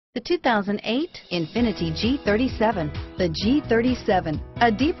The 2008 Infiniti G37. The G37, a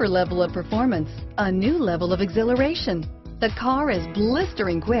deeper level of performance, a new level of exhilaration. The car is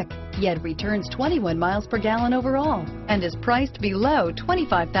blistering quick, yet returns 21 miles per gallon overall and is priced below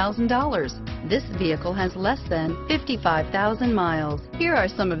 $25,000. This vehicle has less than 55,000 miles. Here are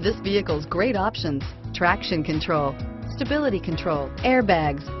some of this vehicle's great options: traction control, stability control,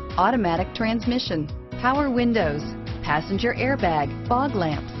 airbags, automatic transmission, power windows, passenger airbag, fog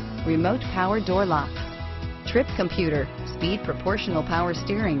lamps, remote power door locks, trip computer, speed proportional power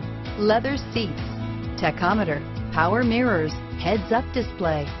steering, leather seats, tachometer, power mirrors, heads-up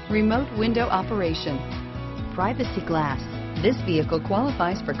display, remote window operation, privacy glass. This vehicle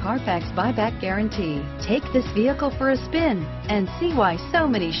qualifies for Carfax buyback guarantee. Take this vehicle for a spin and see why so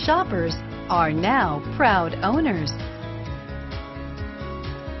many shoppers are now proud owners.